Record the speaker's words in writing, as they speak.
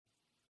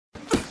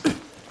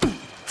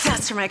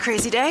for my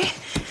crazy day.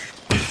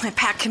 My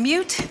packed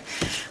commute,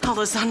 all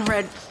those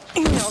unread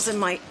emails in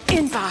my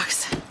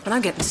inbox. But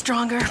I'm getting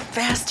stronger,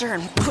 faster,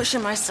 and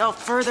pushing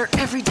myself further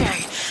every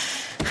day.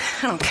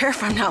 I don't care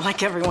if I'm not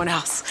like everyone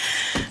else.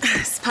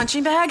 This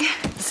punching bag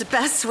is the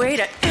best way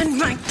to end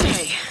my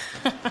day.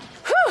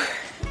 Whew.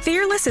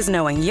 Fearless is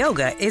knowing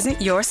yoga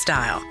isn't your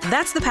style.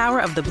 That's the power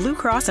of the Blue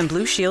Cross and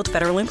Blue Shield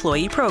Federal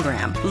Employee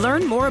Program.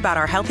 Learn more about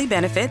our healthy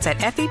benefits at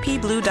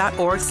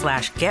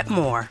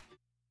fepblue.org/getmore.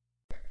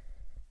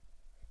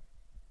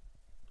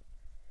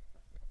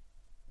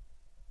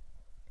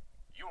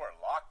 You are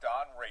Locked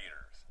On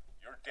Raiders,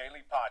 your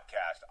daily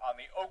podcast on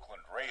the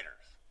Oakland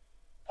Raiders.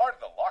 Part of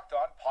the Locked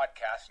On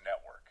Podcast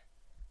Network.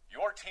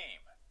 Your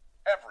team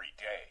every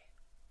day.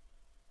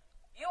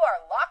 You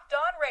are Locked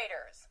On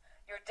Raiders,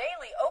 your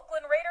daily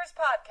Oakland Raiders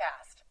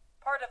podcast.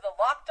 Part of the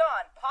Locked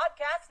On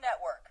Podcast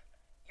Network.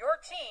 Your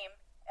team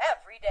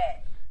every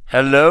day.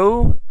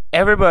 Hello,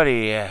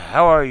 everybody.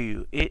 How are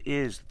you? It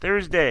is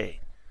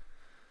Thursday,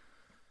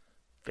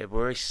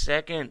 February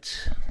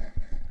 2nd.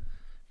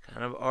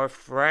 Kind of our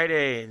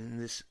Friday in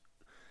this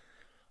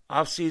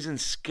off-season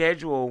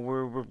schedule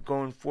where we're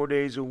going 4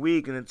 days a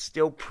week, and it's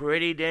still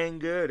pretty dang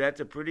good.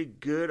 That's a pretty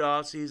good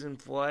off-season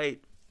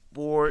flight,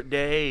 4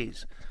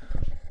 days.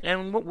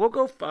 And we'll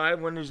go 5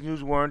 when there's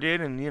news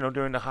warranted and,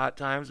 during the hot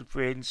times of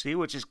free agency,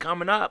 which is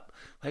coming up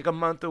like a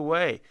month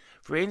away.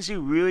 Free agency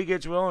really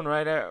gets rolling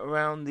right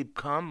around the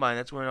combine.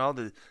 That's when all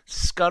the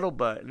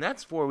scuttlebutt, and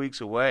that's 4 weeks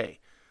away.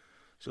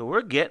 So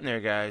we're getting there,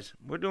 guys.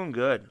 We're doing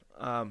good.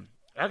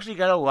 Actually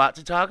got a lot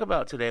to talk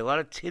about today, a lot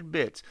of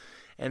tidbits.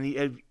 And,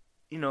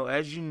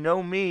 as you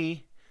know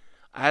me,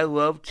 I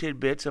love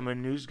tidbits. I'm a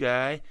news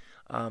guy.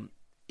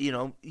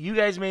 You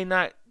guys may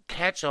not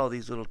catch all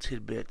these little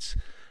tidbits.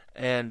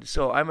 And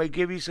so I might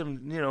give you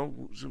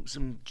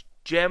some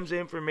gems of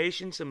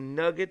information, some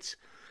nuggets.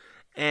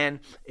 And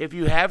if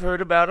you have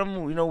heard about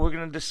them, we're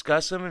going to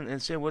discuss them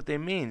and say what they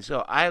mean.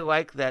 So I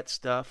like that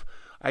stuff.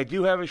 I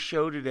do have a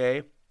show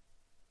today.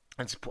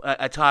 It's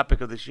a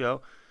topic of the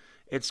show.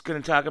 It's going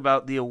to talk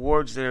about the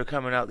awards that are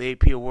coming out, the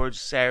AP Awards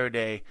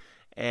Saturday,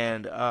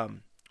 and the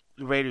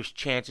Raiders'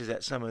 chances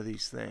at some of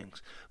these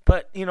things.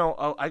 But,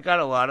 I got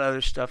a lot of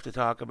other stuff to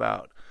talk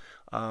about.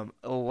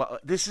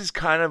 This is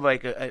kind of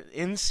like an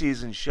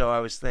in-season show, I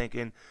was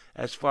thinking,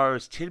 as far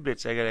as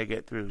tidbits I got to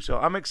get through. So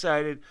I'm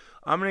excited.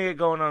 I'm going to get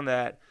going on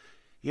that.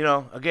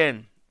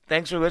 Again,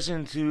 thanks for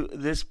listening to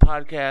this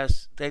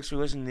podcast. Thanks for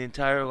listening to the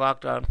entire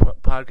Locked On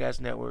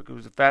Podcast Network. It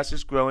was the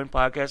fastest growing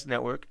podcast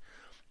network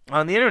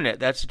on the internet.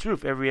 That's the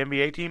truth. Every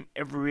NBA team,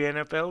 every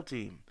NFL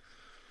team.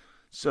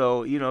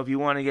 So, if you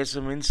want to get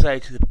some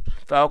insight to the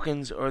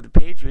Falcons or the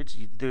Patriots,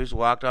 there's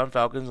Locked On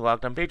Falcons,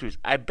 Locked On Patriots.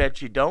 I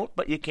bet you don't,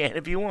 but you can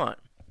if you want.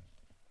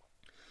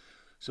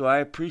 So I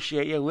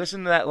appreciate you.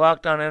 Listen to that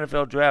Locked On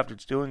NFL Draft.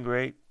 It's doing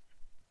great.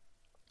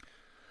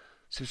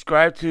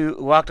 Subscribe to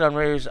Locked On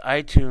Raiders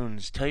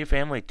iTunes. Tell your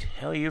family.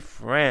 Tell your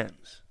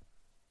friends.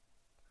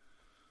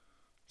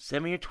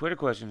 Send me your Twitter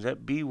questions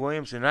at B.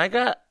 Williamson.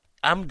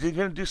 I'm going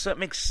to do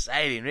something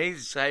exciting. Maybe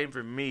it's exciting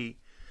for me.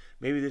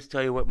 Maybe this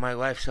tell you what my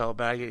life's all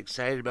about. I get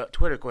excited about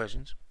Twitter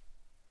questions.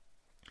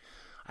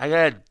 I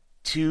got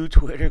 2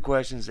 Twitter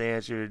questions to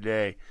answer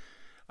today.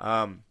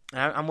 I'm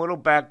a little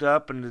backed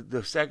up, and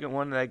the second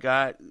one that I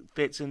got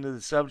fits into the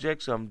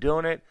subject, so I'm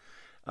doing it.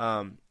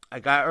 I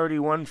got already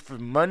one for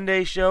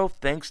Monday's show.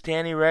 Thanks,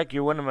 Tanny Rec.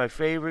 You're one of my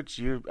favorites.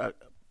 You're a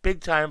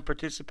big-time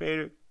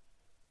participator.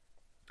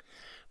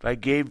 If I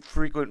gave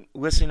frequent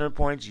listener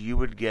points, you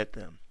would get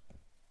them.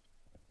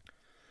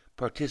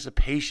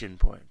 Participation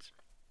points.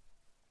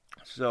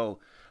 So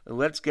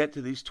let's get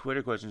to these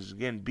Twitter questions.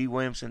 Again, B.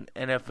 Williamson,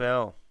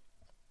 NFL.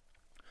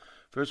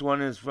 First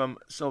one is from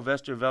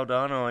Sylvester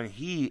Valdano, and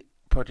he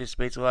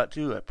participates a lot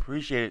too. I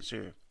appreciate it,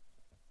 sir.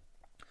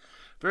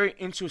 Very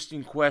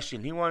interesting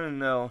question. He wanted to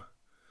know,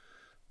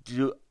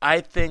 do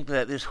I think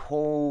that this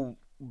whole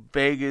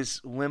Vegas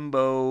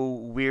limbo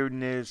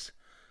weirdness,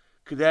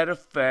 could that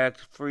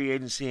affect free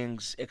agency and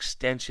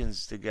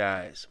extensions to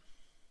guys?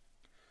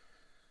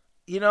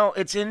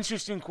 It's an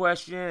interesting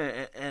question,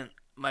 and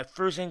my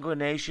first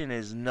inclination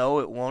is no,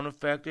 it won't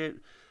affect it.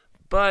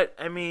 But,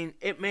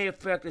 it may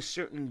affect a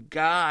certain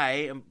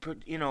guy,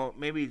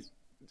 maybe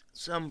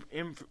some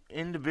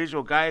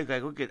individual guy is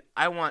like, look,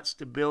 I want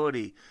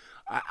stability.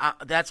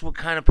 That's what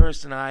kind of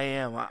person I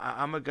am.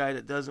 I'm a guy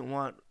that doesn't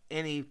want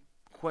any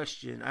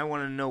question. I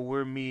want to know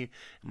where me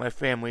and my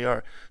family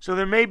are. So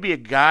there may be a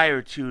guy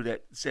or two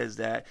that says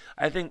that.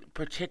 I think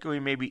particularly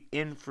maybe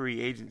in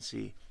free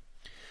agency.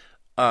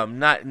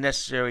 Not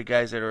necessarily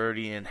guys that are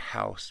already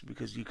in-house,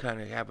 because you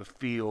kind of have a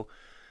feel,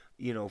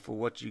 for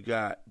what you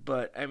got.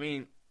 But,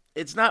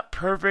 it's not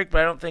perfect,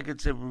 but I don't think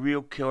it's a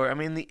real killer.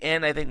 In the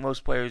end, I think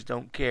most players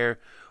don't care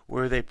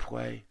where they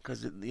play,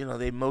 because,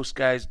 most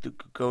guys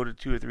go to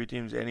 2 or 3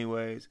 teams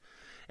anyways.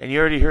 And you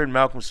already heard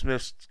Malcolm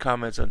Smith's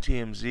comments on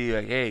TMZ,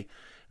 like, hey,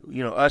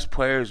 us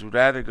players would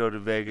rather go to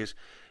Vegas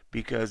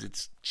because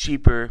it's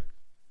cheaper,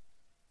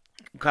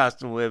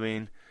 cost of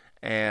living,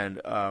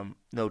 and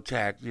no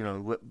tax,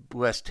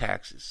 less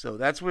taxes. So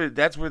that's where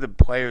the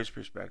player's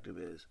perspective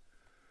is.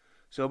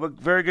 So, but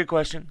very good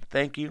question.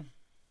 Thank you.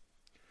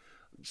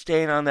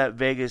 Staying on that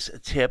Vegas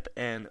tip,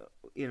 and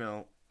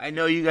I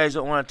know you guys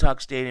don't want to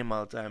talk stadium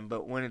all the time,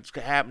 but when it's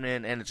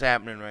happening, and it's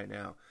happening right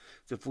now,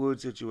 it's a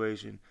fluid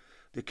situation.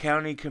 The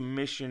county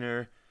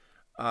commissioner,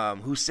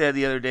 who said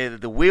the other day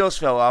that the wheels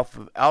fell off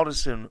of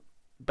Alderson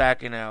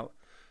backing out,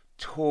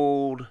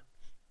 told,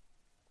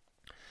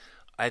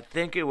 I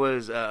think it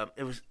was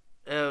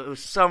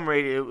some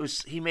radio.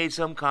 He made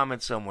some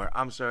comment somewhere.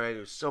 I'm sorry,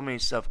 there's so many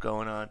stuff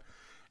going on,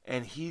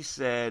 and he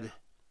said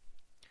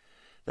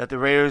that the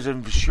Raiders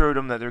have assured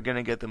him that they're going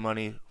to get the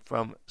money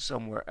from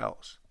somewhere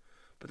else.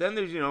 But then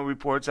there's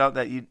reports out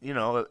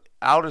that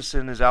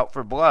Alderson is out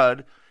for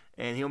blood,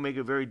 and he'll make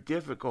it very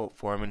difficult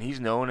for him. And he's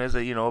known as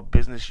a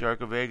business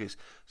shark of Vegas.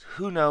 So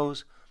who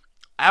knows?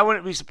 I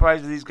wouldn't be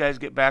surprised if these guys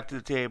get back to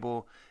the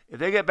table. If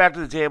they get back to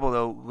the table,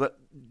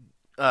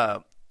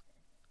 though,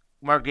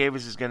 Mark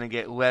Davis is going to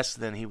get less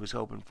than he was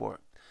hoping for.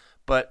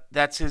 But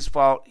that's his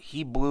fault.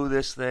 He blew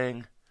this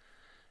thing.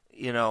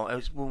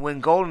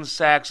 When Goldman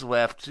Sachs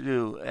left,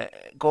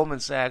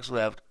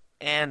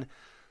 and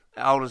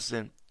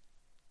Alderson,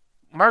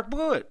 Mark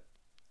blew it.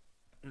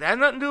 That had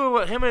nothing to do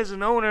with him as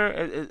an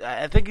owner.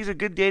 I think he's a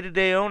good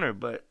day-to-day owner,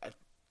 but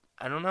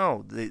I don't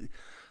know.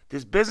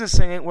 This business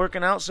thing ain't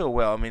working out so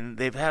well. I mean,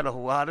 they've had a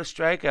lot of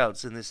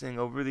strikeouts in this thing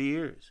over the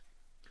years,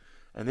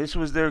 and this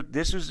was their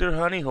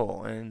honey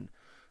hole, and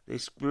they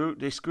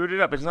screwed it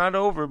up. It's not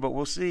over, but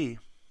we'll see.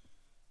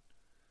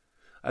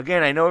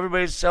 Again, I know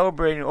everybody's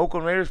celebrating.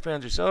 Oakland Raiders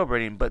fans are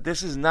celebrating, but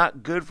this is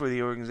not good for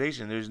the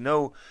organization. There's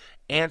no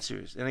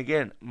answers. And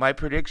again, my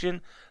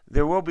prediction,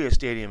 there will be a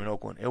stadium in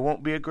Oakland. It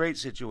won't be a great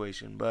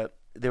situation, but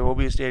there will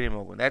be a stadium in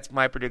Oakland. That's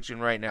my prediction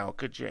right now. It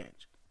could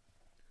change.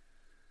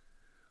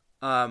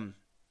 And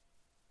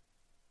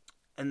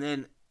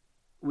then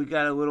we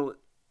got a little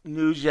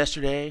news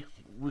yesterday.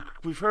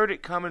 We've heard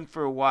it coming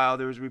for a while.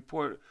 There was a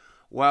report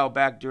a while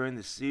back during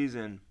the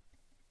season,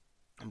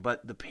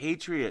 but the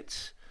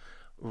Patriots,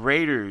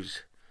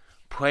 Raiders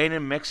playing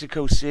in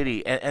Mexico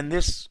City, and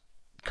this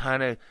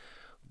kind of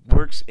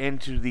works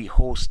into the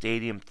whole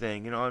stadium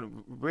thing.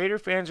 Raider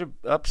fans are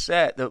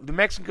upset. The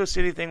Mexico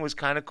City thing was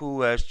kind of cool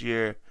last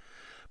year,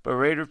 but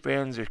Raider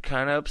fans are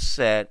kind of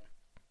upset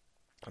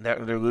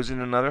that they're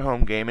losing another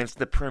home game. It's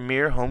the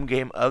premier home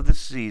game of the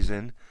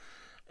season,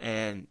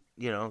 and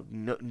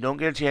don't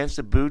get a chance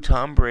to boo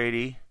Tom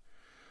Brady.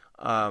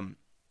 And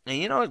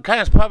it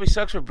kind of probably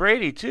sucks for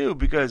Brady too,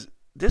 because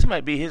this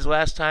might be his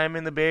last time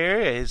in the Bay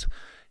Area,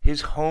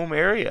 his home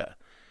area.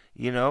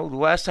 The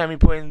last time he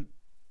played,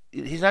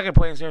 he's not going to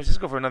play in San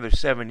Francisco for another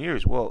 7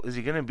 years. Well, is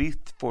he going to be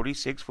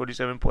 46,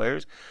 47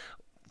 players,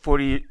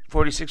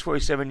 46,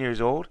 47 years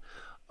old?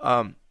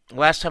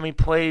 Last time he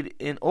played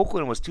in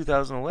Oakland was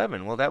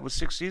 2011. Well, that was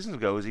 6 seasons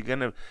ago. Is he going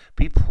to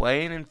be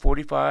playing in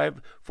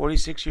 45,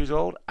 46 years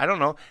old? I don't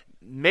know.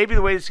 Maybe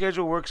the way the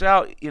schedule works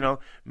out,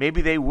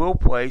 maybe they will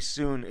play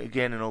soon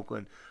again in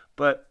Oakland.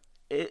 But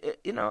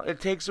it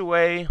takes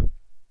away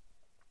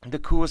the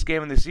coolest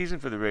game of the season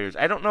for the Raiders.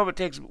 I don't know if it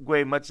takes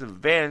away much of the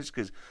advantage,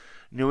 because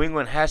New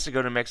England has to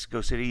go to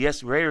Mexico City. Yes,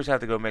 the Raiders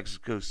have to go to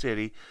Mexico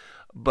City,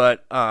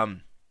 but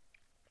the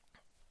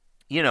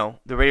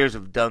Raiders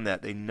have done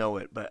that. They know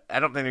it, but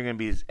I don't think they're going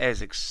to be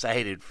as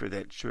excited for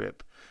that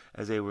trip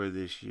as they were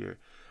this year.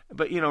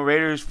 But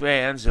Raiders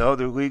fans, their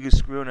league is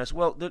screwing us.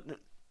 Well,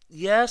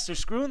 yes, they're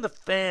screwing the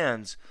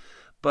fans,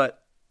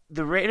 but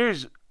the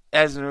Raiders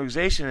as an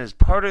organization is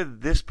part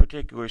of this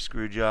particular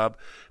screw job,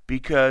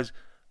 because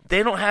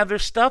they don't have their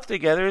stuff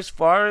together as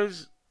far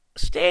as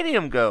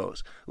stadium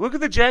goes. Look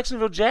at the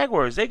Jacksonville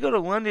Jaguars. They go to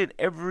London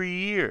every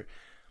year.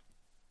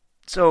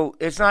 So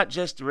it's not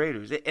just the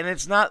Raiders. And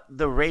it's not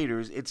the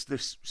Raiders. It's the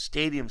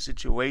stadium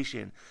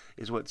situation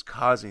is what's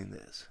causing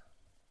this.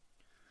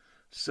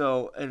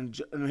 So,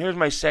 and here's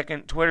my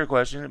second Twitter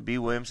question. B.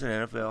 Williamson,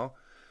 NFL.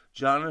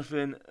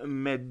 Jonathan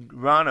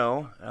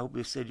Medrano. I hope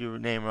I said your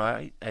name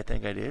right. I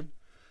think I did.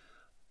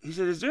 He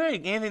said, is there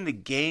anything to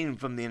gain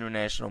from the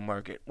international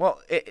market?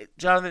 Well,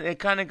 Jonathan, it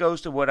kind of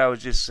goes to what I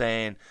was just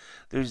saying.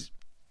 There's,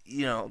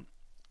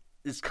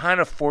 it's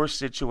kind of forced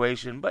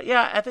situation. But,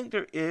 yeah, I think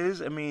there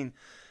is. I mean,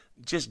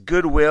 just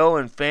goodwill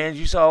and fans.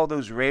 You saw all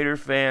those Raider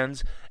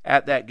fans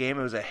at that game.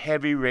 It was a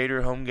heavy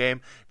Raider home game.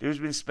 There's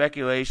been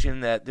speculation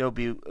that there'll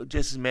be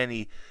just as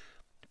many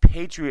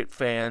Patriot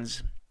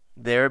fans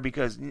there,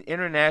 because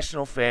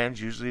international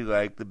fans usually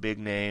like the big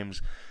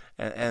names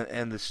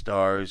and the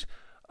stars.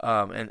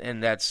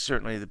 And that's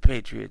certainly the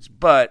Patriots.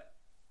 But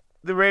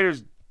the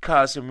Raiders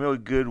caused some really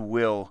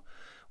goodwill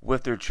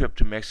with their trip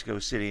to Mexico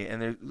City,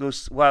 and a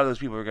lot of those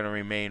people are going to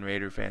remain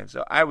Raider fans.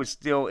 So I would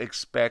still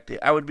expect it.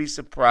 I would be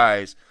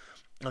surprised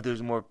if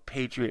there's more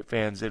Patriot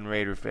fans than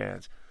Raider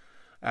fans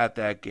at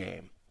that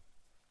game.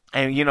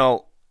 And,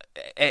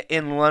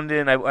 in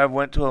London, I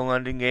went to a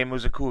London game. It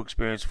was a cool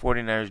experience,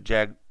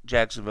 49ers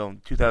Jacksonville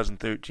in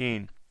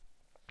 2013.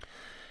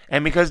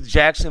 And because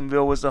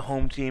Jacksonville was the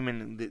home team,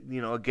 and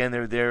again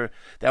they're there,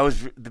 that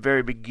was the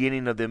very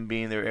beginning of them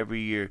being there every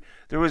year.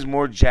 There was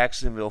more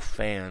Jacksonville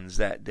fans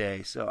that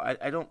day, so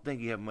I don't think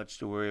you have much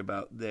to worry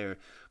about there.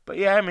 But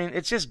yeah, I mean,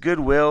 it's just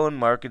goodwill and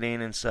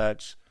marketing and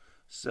such.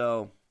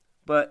 So,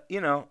 but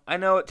I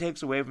know it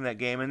takes away from that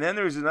game. And then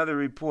there's another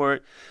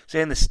report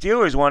saying the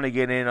Steelers want to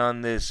get in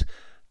on this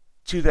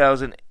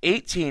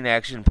 2018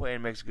 action playing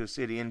in Mexico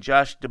City, and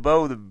Josh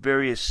DeBow, the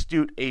very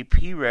astute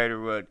AP writer,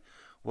 wrote,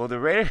 well, the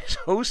Raiders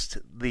host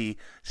the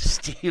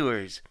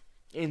Steelers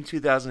in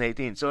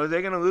 2018. So are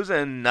they going to lose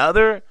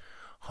another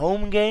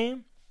home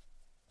game?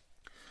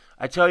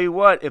 I tell you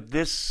what, if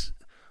this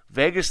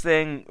Vegas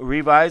thing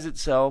revives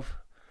itself,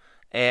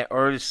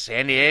 or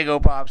San Diego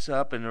pops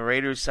up and the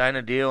Raiders sign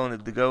a deal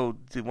and to go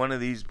to one of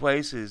these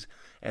places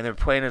and they're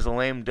playing as a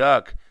lame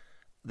duck,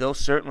 they'll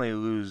certainly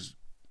lose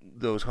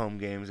those home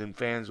games and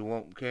fans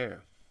won't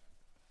care.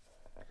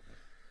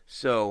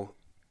 So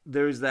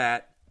there's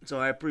that. So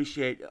I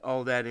appreciate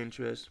all that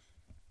interest.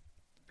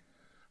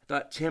 I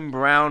thought Tim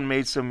Brown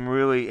made some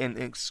really, and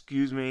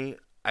excuse me,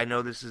 I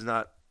know this is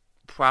not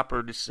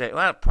proper to say,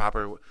 well, not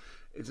proper,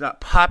 it's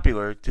not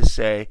popular to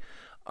say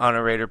on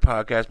a Raider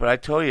podcast, but I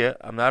tell you,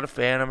 I'm not a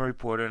fan, I'm a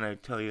reporter, and I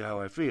tell you how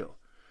I feel.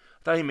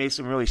 I thought he made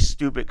some really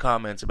stupid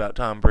comments about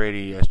Tom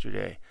Brady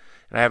yesterday.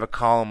 And I have a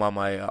column on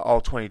my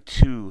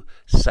All-22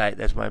 site,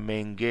 that's my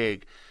main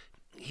gig.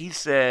 He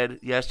said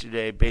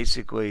yesterday,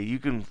 basically, you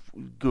can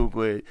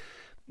Google it,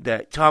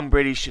 that Tom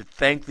Brady should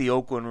thank the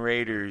Oakland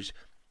Raiders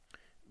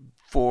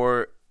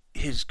for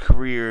his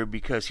career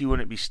because he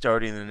wouldn't be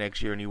starting the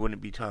next year and he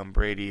wouldn't be Tom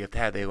Brady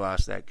had they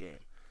lost that game.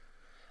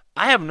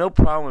 I have no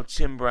problem with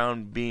Tim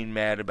Brown being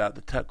mad about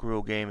the Tuck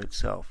Rule game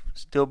itself.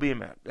 Still being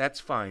mad.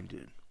 That's fine,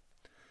 dude.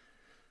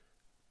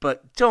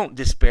 But don't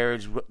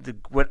disparage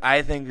what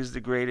I think is the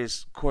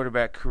greatest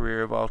quarterback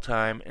career of all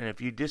time. And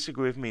if you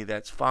disagree with me,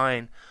 that's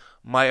fine.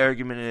 My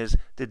argument is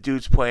the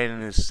dude's playing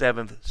in his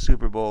 7th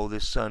Super Bowl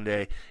this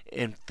Sunday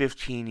in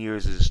 15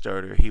 years as a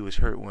starter. He was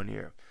hurt 1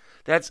 year.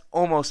 That's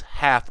almost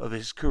half of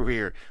his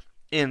career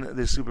in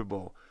the Super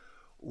Bowl.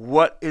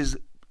 What is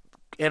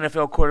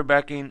NFL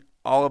quarterbacking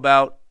all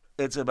about?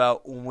 It's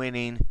about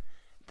winning.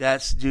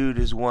 That dude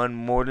has won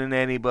more than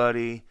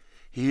anybody.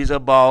 He's a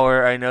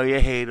baller. I know you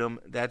hate him.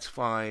 That's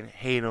fine.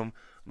 Hate him.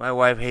 My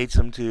wife hates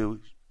him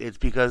too. It's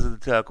because of the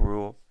Tuck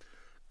Rule.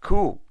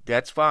 Cool.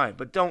 That's fine.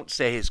 But don't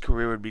say his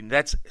career would be...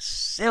 That's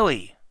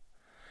silly.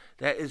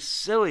 That is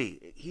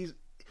silly.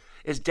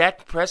 Is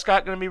Dak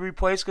Prescott going to be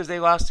replaced because they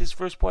lost his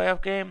first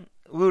playoff game?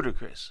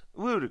 Ludicrous.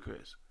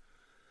 Ludicrous.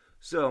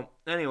 So,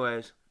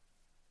 anyways...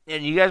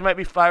 And you guys might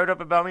be fired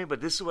up about me, but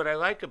this is what I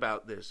like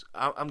about this.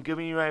 I'm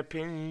giving you my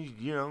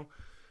opinion.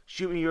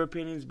 Shoot me your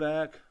opinions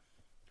back.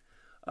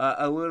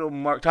 A little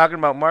talking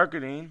about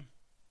marketing.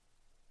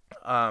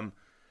 The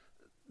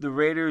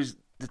Raiders,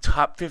 the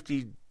top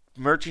 50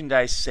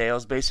 merchandise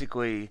sales,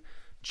 basically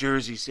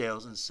jersey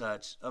sales and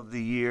such, of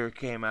the year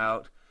came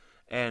out.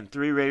 And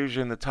 3 Raiders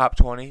are in the top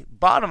 20.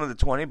 Bottom of the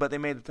 20, but they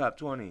made the top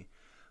 20.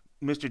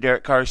 Mr.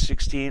 Derek Carr,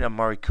 16.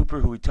 Amari Cooper,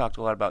 who we talked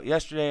a lot about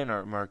yesterday in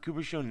our Amari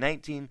Cooper show,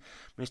 19.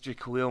 Mr.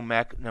 Khalil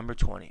Mack, number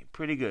 20.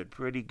 Pretty good,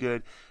 pretty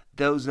good.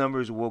 Those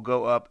numbers will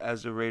go up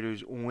as the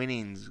Raiders'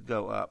 winnings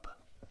go up.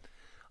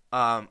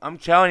 I'm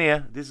telling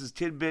you, this is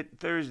Tidbit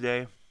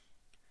Thursday.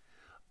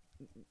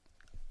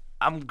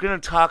 I'm not going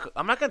to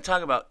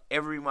talk about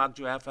every mock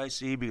draft I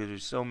see because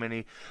there's so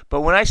many. But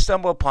when I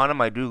stumble upon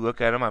them, I do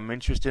look at them. I'm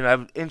interested.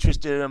 I've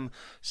interested in them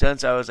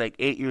since I was like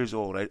 8 years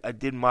old. I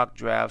did mock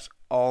drafts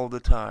all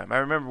the time. I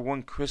remember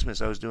one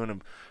Christmas I was doing a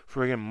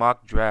friggin'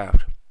 mock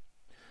draft.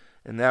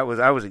 And that was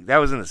in the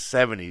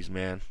 70s,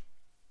 man.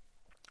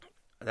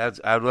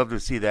 I'd love to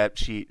see that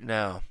sheet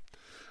now.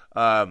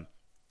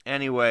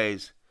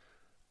 Anyways,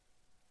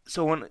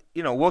 so when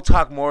we'll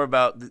talk more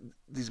about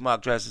these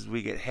mock drafts as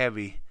we get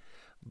heavy.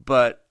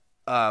 But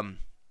I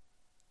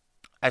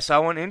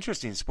saw one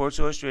interesting. Sports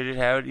Illustrated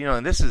had,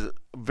 and this is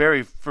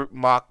very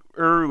mock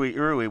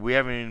early. We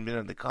haven't even been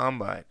at the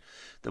combine.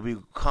 There'll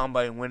be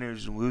combine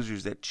winners and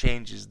losers that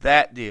changes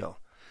that deal.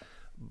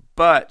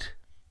 But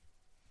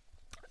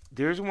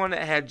there's one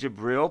that had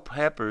Jabril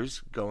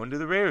Peppers going to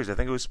the Raiders. I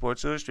think it was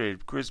Sports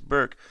Illustrated. Chris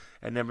Burke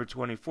at number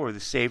 24, the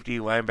safety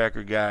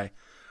linebacker guy.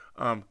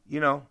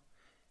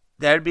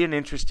 That'd be an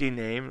interesting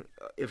name.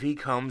 If he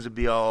comes, it'd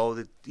be all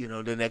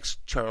the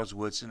next Charles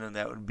Woodson, and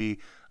that would be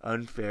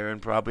unfair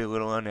and probably a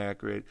little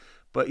inaccurate.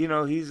 But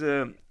he's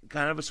a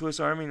kind of a Swiss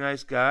Army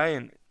nice guy,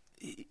 and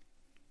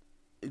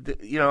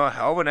a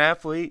hell of an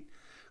athlete.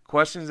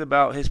 Questions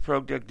about his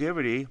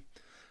productivity,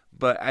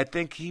 but I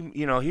think he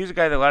was a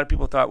guy that a lot of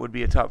people thought would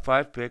be a top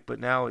 5 pick, but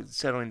now it's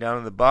settling down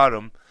in the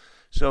bottom.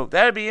 So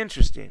that'd be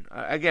interesting.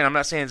 Again, I'm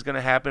not saying it's going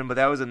to happen, but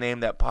that was a name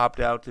that popped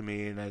out to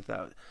me, and I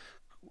thought,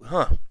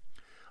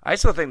 I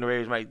still think the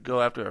Raiders might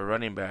go after a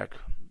running back.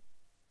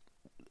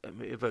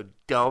 If a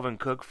Dalvin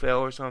Cook fell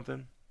or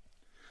something.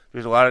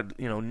 There's a lot of,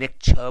 Nick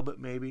Chubb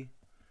maybe.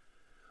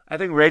 I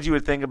think Reggie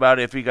would think about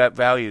it if he got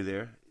value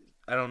there.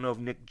 I don't know if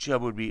Nick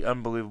Chubb would be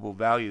unbelievable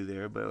value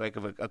there, but like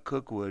if a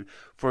Cook would.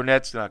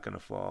 Fournette's not going to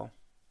fall.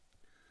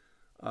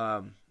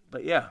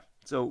 But yeah,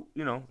 so,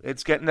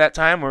 it's getting that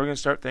time where we're going to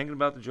start thinking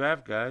about the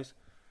draft, guys.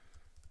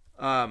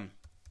 All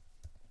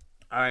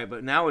right,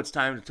 but now it's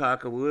time to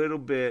talk a little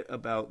bit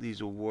about these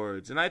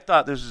awards. And I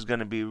thought this was going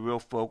to be a real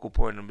focal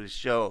point of the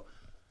show.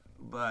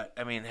 But,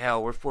 I mean,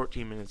 hell, we're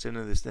 14 minutes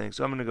into this thing,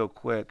 so I'm going to go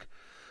quick.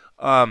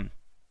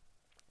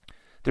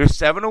 There's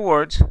 7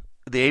 awards,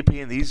 the AP,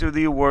 and these are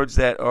the awards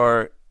that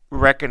are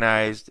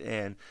recognized.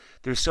 And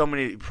there's so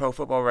many Pro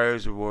Football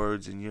Writers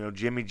Awards and,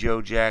 Jimmy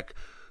Joe Jack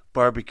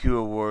Barbecue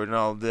Award and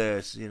all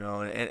this,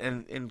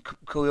 and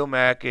Khalil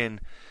Mack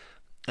and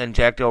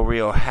Jack Del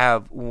Rio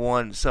have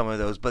won some of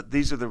those, but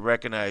these are the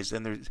recognized,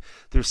 and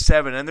there's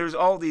 7, and there's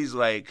all these,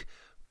 like,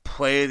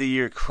 Play of the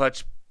Year,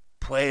 Clutch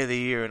Play of the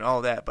Year, and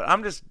all that, but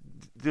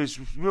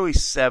there's really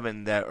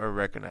 7 that are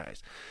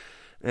recognized,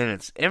 and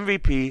it's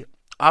MVP,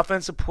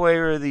 Offensive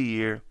Player of the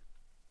Year,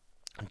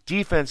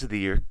 Defense of the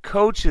Year,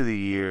 Coach of the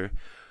Year,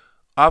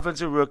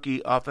 Offensive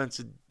Rookie,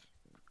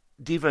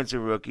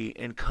 Defensive Rookie,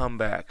 and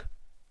Comeback.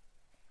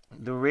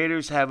 The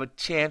Raiders have a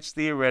chance,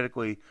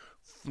 theoretically,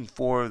 from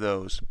 4 of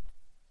those.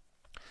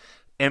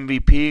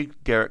 MVP,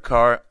 Derek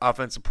Carr.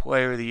 Offensive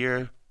Player of the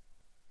Year,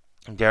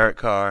 Derek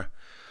Carr.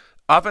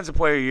 Offensive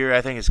Player of the Year,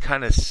 I think, is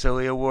kind of a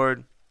silly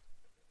award.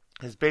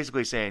 It's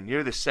basically saying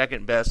you're the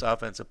second best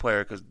offensive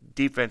player because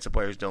defensive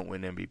players don't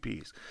win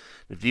MVPs.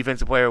 If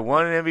defensive player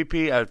won an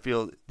MVP, I would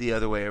feel the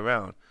other way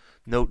around.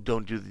 No,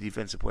 don't do the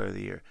Defensive Player of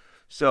the Year.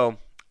 So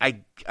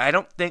I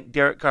don't think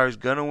Derek Carr is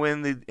going to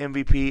win the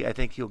MVP. I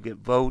think he'll get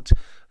votes.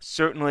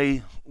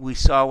 Certainly, we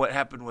saw what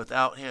happened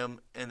without him,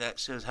 and that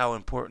shows how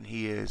important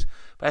he is.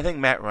 But I think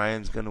Matt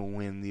Ryan's going to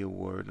win the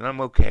award, and I'm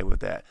okay with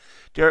that.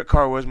 Derek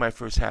Carr was my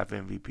first half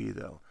MVP,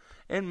 though.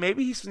 And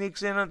maybe he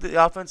sneaks in on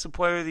the Offensive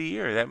Player of the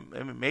Year.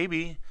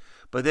 Maybe.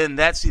 But then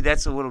that's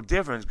a little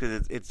different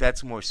because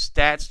that's more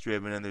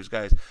stats-driven, and there's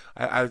guys.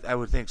 I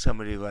would think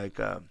somebody like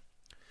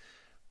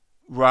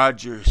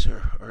Rodgers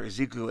or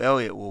Ezekiel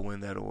Elliott will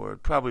win that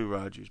award. Probably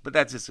Rodgers, but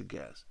that's just a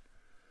guess.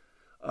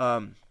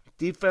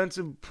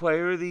 Defensive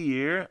Player of the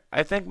Year,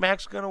 I think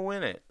Mac's going to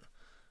win it.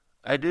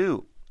 I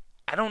do.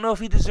 I don't know if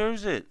he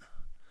deserves it.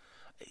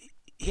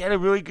 He had a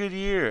really good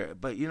year,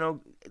 but,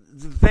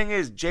 the thing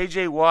is,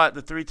 J.J. Watt,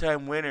 the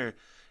 3-time winner,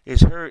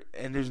 is hurt,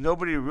 and there's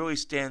nobody who really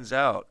stands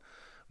out.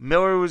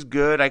 Miller was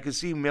good. I could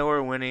see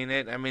Miller winning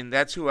it. I mean,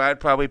 that's who I'd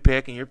probably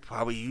pick, and you're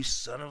probably, you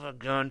son of a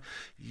gun.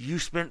 You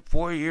spent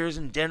 4 years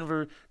in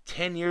Denver.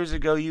 10 years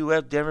ago you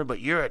left Denver, but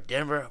you're a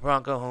Denver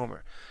Bronco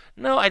homer.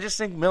 No, I just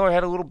think Miller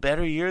had a little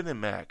better year than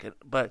Mac.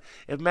 But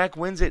if Mac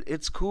wins it,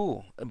 it's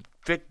cool.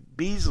 Vic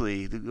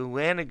Beasley, the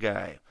Atlanta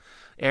guy,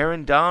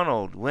 Aaron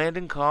Donald,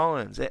 Landon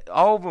Collins,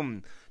 all of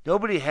them,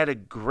 nobody had a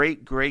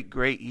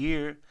great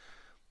year.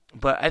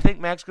 But I think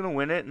Mac's going to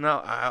win it, and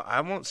I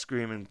won't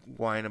scream and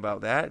whine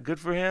about that. Good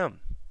for him.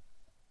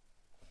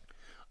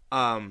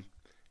 And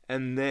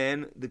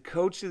then the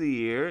Coach of the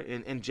Year,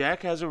 and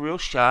Jack has a real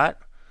shot.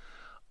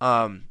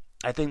 I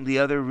think the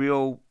other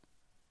real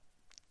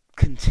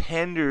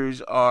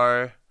contenders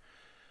are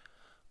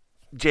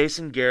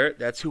Jason Garrett.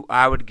 That's who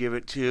I would give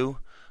it to.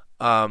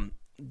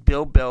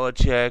 Bill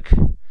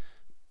Belichick,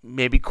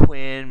 maybe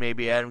Quinn,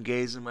 maybe Adam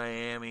Gase in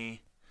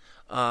Miami.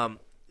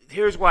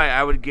 Here's why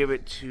I would give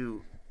it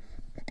to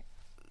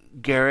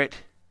Garrett.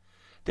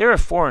 They were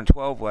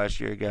 4-12 last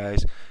year,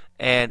 guys,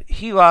 and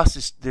he lost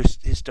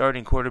his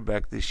starting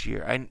quarterback this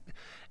year.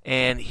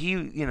 And he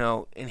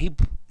 2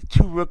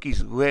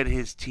 rookies led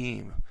his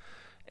team,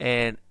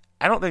 and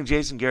I don't think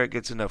Jason Garrett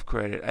gets enough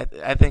credit.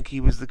 I think he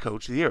was the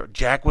Coach of the Year.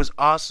 Jack was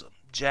awesome.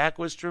 Jack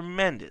was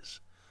tremendous.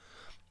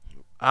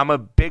 I'm a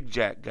big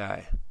Jack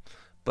guy,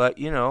 but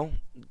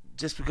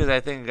just because I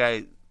think a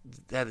guy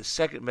had the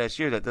second best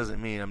year, that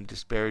doesn't mean I'm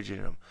disparaging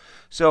him.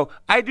 So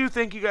I do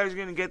think you guys are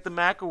going to get the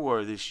Mac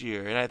Award this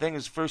year, and I think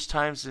it's first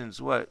time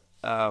since Lester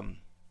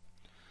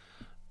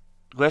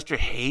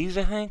Hayes,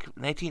 I think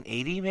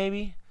 1980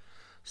 maybe.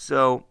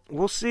 So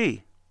we'll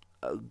see.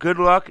 Good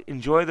luck.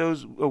 Enjoy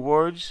those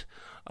awards.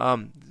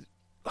 Hall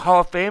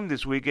of Fame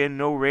this weekend.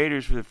 No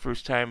Raiders for the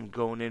first time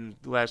going in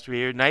the last 3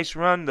 years. Nice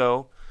run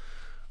though.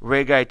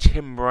 Ray guy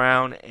Tim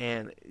Brown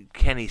and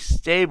Kenny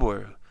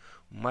Stabler,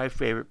 my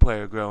favorite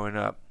player growing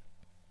up.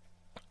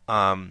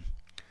 But,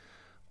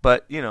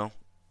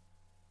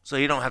 so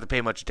you don't have to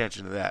pay much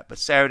attention to that. But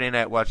Saturday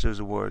night, watch those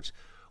awards.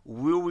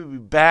 Will we be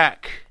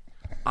back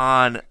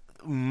on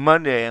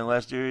Monday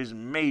unless there is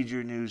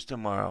major news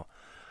tomorrow?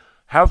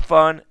 Have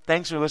fun.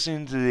 Thanks for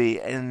listening to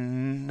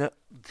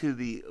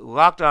the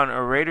Locked On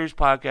Raiders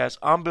podcast.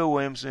 I'm Bill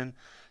Williamson.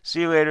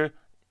 See you later.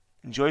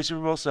 Enjoy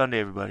Super Bowl Sunday,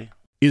 everybody.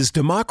 Is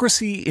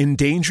democracy in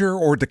danger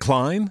or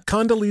decline?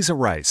 Condoleezza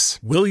Rice,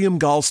 William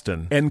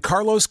Galston, and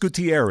Carlos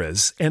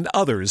Gutierrez and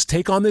others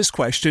take on this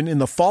question in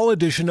the fall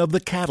edition of The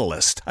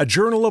Catalyst, a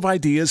journal of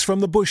ideas from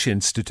the Bush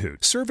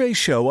Institute. Surveys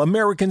show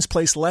Americans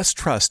place less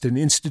trust in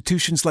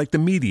institutions like the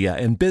media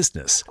and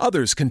business.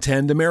 Others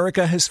contend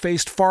America has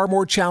faced far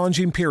more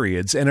challenging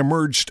periods and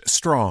emerged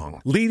strong.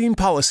 Leading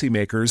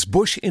policymakers,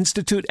 Bush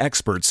Institute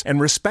experts,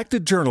 and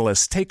respected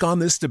journalists take on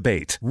this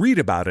debate. Read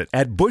about it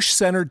at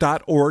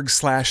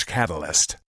bushcenter.org/catalyst.